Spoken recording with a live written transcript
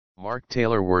Mark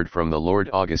Taylor Word from the Lord,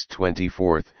 August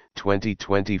 24,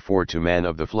 2024. To man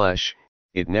of the flesh,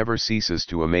 it never ceases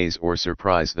to amaze or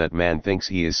surprise that man thinks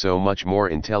he is so much more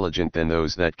intelligent than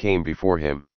those that came before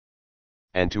him.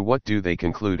 And to what do they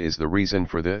conclude is the reason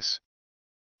for this?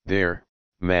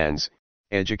 Man's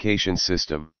education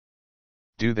system.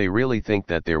 Do they really think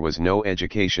that there was no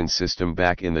education system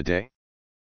back in the day?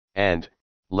 And,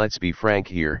 let's be frank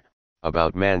here,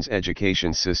 about man's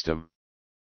education system.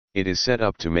 It is set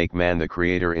up to make man the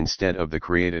creator instead of the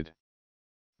created.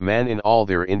 Man in all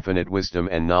their infinite wisdom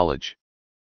and knowledge.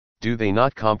 Do they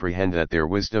not comprehend that their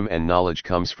wisdom and knowledge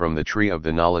comes from the tree of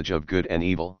the knowledge of good and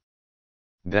evil?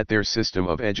 That their system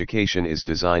of education is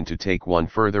designed to take one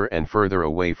further and further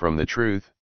away from the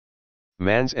truth?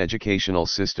 Man's educational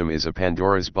system is a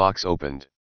Pandora's box opened.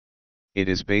 It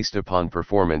is based upon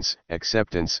performance,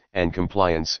 acceptance, and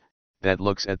compliance, that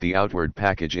looks at the outward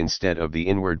package instead of the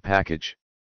inward package.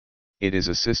 It is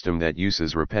a system that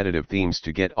uses repetitive themes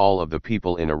to get all of the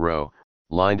people in a row,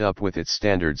 lined up with its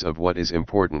standards of what is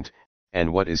important,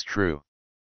 and what is true.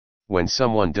 When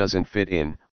someone doesn't fit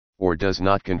in, or does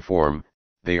not conform,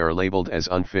 they are labeled as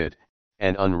unfit,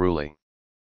 and unruly.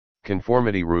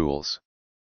 Conformity rules.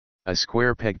 A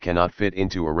square peg cannot fit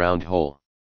into a round hole.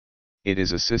 It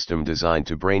is a system designed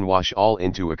to brainwash all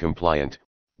into a compliant,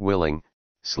 willing,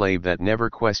 slave that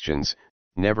never questions,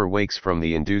 never wakes from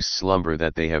the induced slumber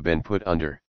that they have been put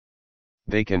under.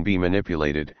 They can be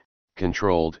manipulated,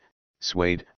 controlled,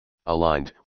 swayed,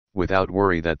 aligned, without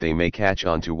worry that they may catch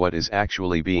on to what is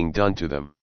actually being done to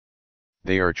them.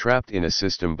 They are trapped in a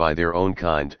system by their own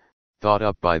kind, thought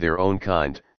up by their own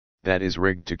kind, that is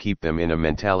rigged to keep them in a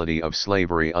mentality of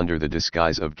slavery under the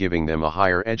disguise of giving them a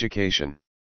higher education.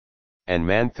 And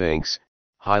man thinks,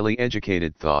 highly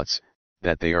educated thoughts,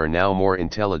 that they are now more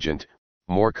intelligent,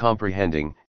 more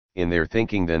comprehending, in their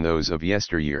thinking than those of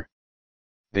yesteryear.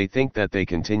 They think that they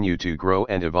continue to grow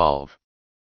and evolve.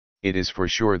 It is for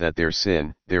sure that their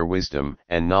sin, their wisdom,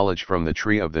 and knowledge from the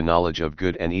tree of the knowledge of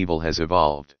good and evil has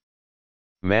evolved.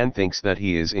 Man thinks that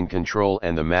he is in control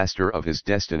and the master of his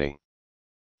destiny.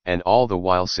 And all the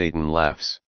while Satan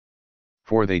laughs.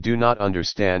 For they do not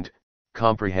understand,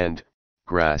 comprehend,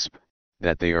 grasp,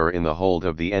 that they are in the hold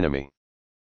of the enemy.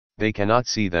 They cannot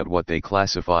see that what they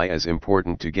classify as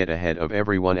important to get ahead of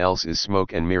everyone else is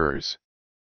smoke and mirrors.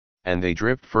 And they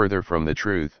drift further from the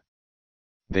truth.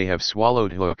 They have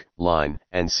swallowed hook, line,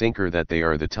 and sinker that they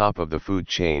are the top of the food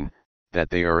chain,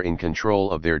 that they are in control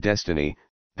of their destiny,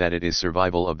 that it is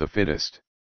survival of the fittest.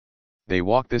 They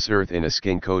walk this earth in a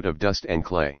skin coat of dust and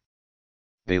clay.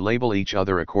 They label each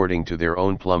other according to their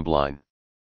own plumb line.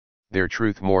 Their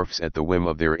truth morphs at the whim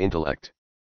of their intellect.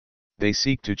 They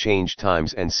seek to change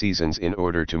times and seasons in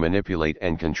order to manipulate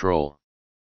and control.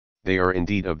 They are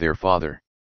indeed of their father.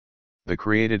 The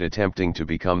created attempting to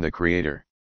become the creator.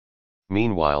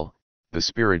 Meanwhile, the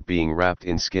spirit being wrapped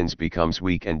in skins becomes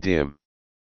weak and dim.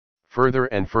 Further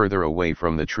and further away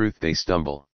from the truth they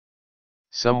stumble.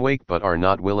 Some wake but are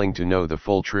not willing to know the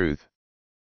full truth.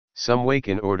 Some wake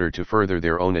in order to further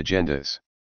their own agendas.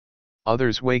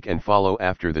 Others wake and follow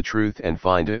after the truth and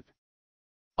find it.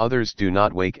 Others do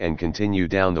not wake and continue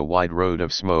down the wide road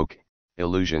of smoke,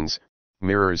 illusions,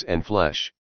 mirrors and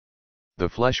flesh. The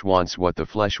flesh wants what the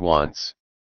flesh wants.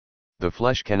 The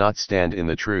flesh cannot stand in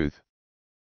the truth.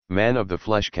 Man of the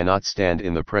flesh cannot stand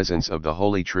in the presence of the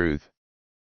holy truth.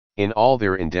 In all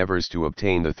their endeavors to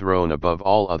obtain the throne above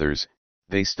all others,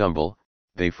 they stumble,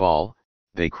 they fall,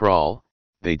 they crawl,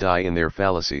 they die in their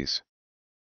fallacies.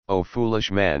 O foolish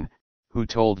man, who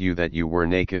told you that you were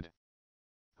naked?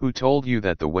 Who told you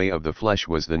that the way of the flesh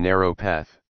was the narrow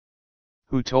path?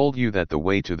 Who told you that the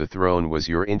way to the throne was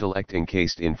your intellect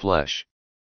encased in flesh?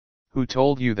 Who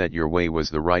told you that your way was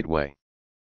the right way?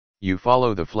 You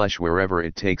follow the flesh wherever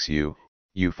it takes you,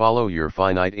 you follow your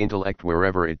finite intellect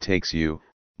wherever it takes you,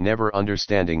 never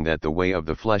understanding that the way of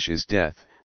the flesh is death,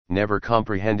 never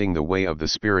comprehending the way of the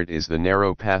Spirit is the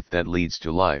narrow path that leads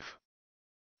to life.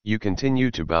 You continue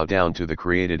to bow down to the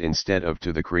created instead of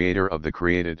to the Creator of the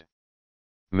created.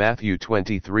 Matthew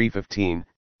 23:15,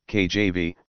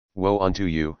 KJV, Woe unto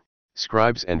you,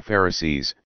 scribes and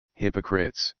Pharisees,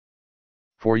 hypocrites!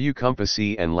 For you compass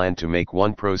sea and land to make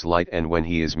one proselyte, and when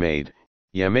he is made,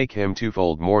 ye make him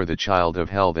twofold more the child of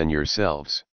hell than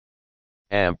yourselves.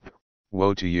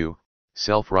 Woe to you,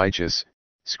 self-righteous,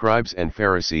 scribes and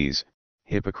Pharisees,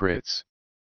 hypocrites!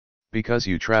 Because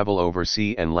you travel over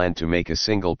sea and land to make a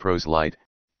single proselyte,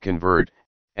 convert,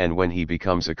 and when he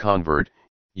becomes a convert,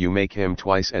 you make him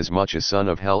twice as much a son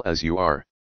of hell as you are.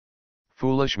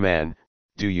 Foolish man,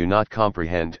 do you not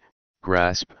comprehend,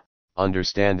 grasp,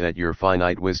 understand that your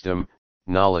finite wisdom,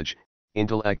 knowledge,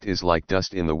 Intellect is like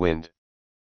dust in the wind.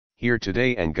 Here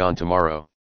today and gone tomorrow.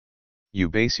 You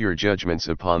base your judgments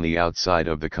upon the outside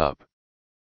of the cup.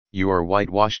 You are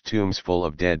whitewashed tombs full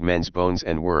of dead men's bones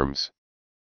and worms.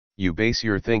 You base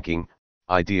your thinking,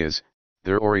 ideas,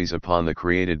 theories upon the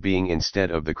created being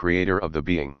instead of the creator of the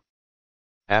being.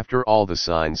 After all the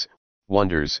signs,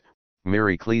 wonders,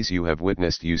 miracles you have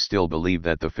witnessed, you still believe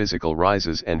that the physical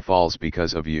rises and falls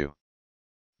because of you.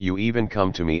 You even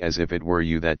come to me as if it were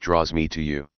you that draws me to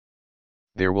you.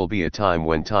 There will be a time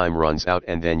when time runs out,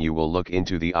 and then you will look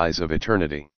into the eyes of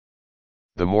eternity.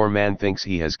 The more man thinks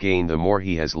he has gained, the more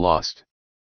he has lost.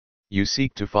 You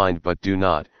seek to find but do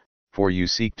not, for you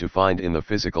seek to find in the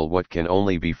physical what can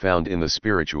only be found in the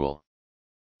spiritual.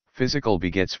 Physical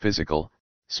begets physical,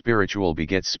 spiritual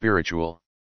begets spiritual.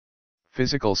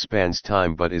 Physical spans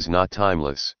time but is not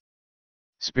timeless.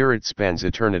 Spirit spans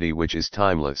eternity which is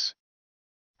timeless.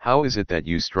 How is it that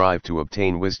you strive to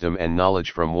obtain wisdom and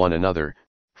knowledge from one another,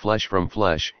 flesh from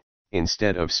flesh,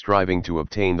 instead of striving to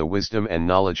obtain the wisdom and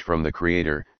knowledge from the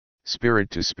Creator, spirit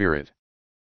to spirit?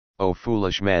 O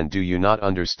foolish man, do you not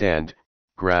understand,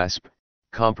 grasp,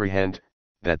 comprehend,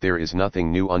 that there is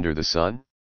nothing new under the sun?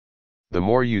 The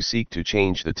more you seek to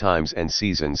change the times and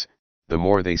seasons, the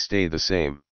more they stay the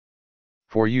same.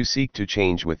 For you seek to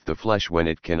change with the flesh when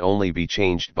it can only be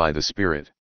changed by the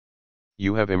Spirit.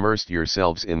 You have immersed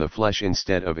yourselves in the flesh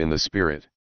instead of in the Spirit.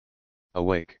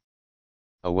 Awake!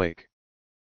 Awake!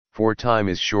 For time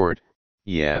is short,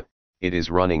 it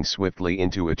is running swiftly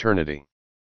into eternity.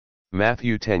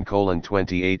 Matthew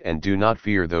 10:28. And do not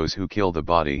fear those who kill the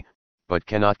body, but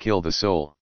cannot kill the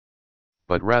soul.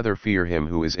 But rather fear him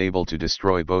who is able to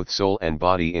destroy both soul and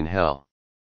body in hell.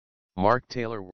 Mark Taylor